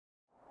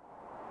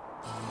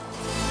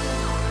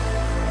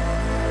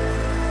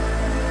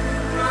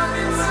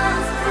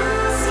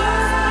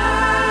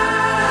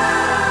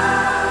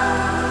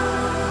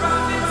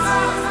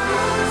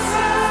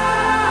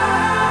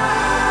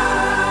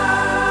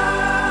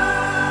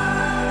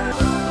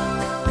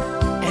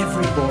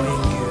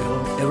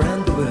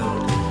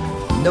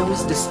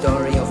knows the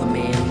story of a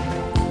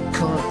man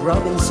called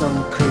Robinson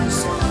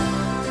Crusoe.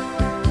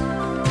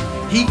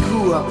 He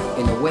grew up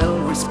in a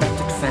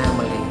well-respected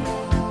family,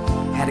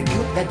 had a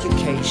good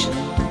education,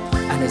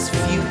 and his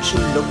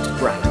future looked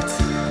bright.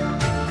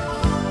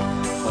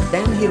 But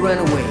then he ran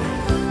away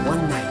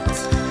one night,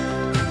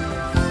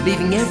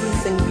 leaving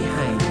everything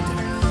behind,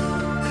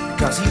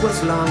 because he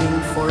was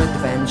longing for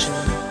adventure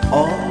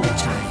all the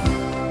time.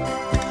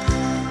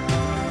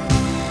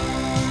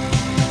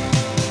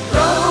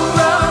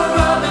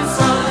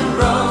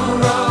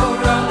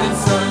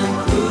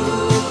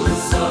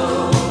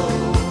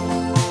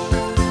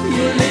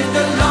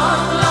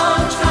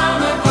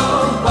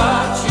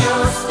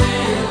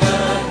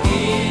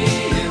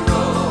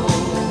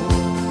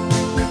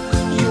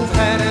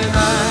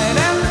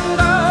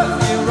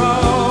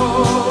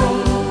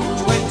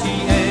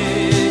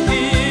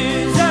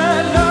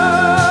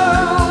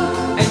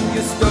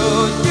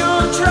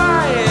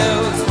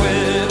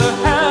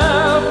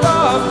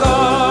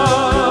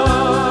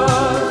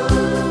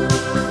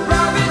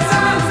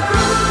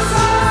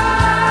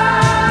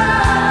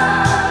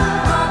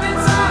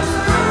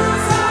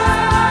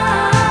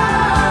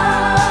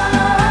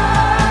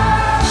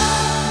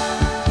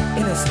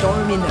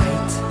 Stormy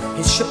night,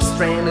 his ship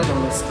stranded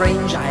on a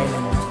strange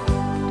island.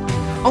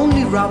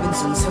 Only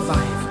Robinson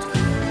survived.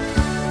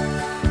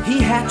 He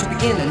had to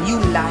begin a new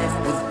life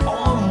with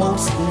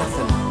almost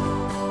nothing.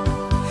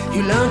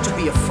 He learned to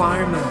be a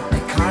farmer, a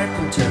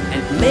carpenter,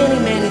 and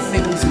many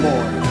things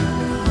more.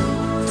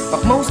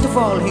 But most of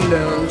all, he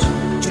learned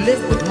to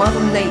live with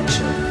Mother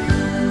Nature.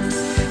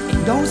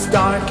 In those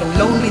dark and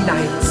lonely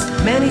nights,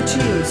 many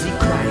tears he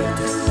cried.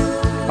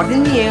 But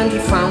in the end, he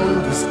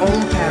found his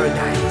own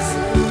paradise.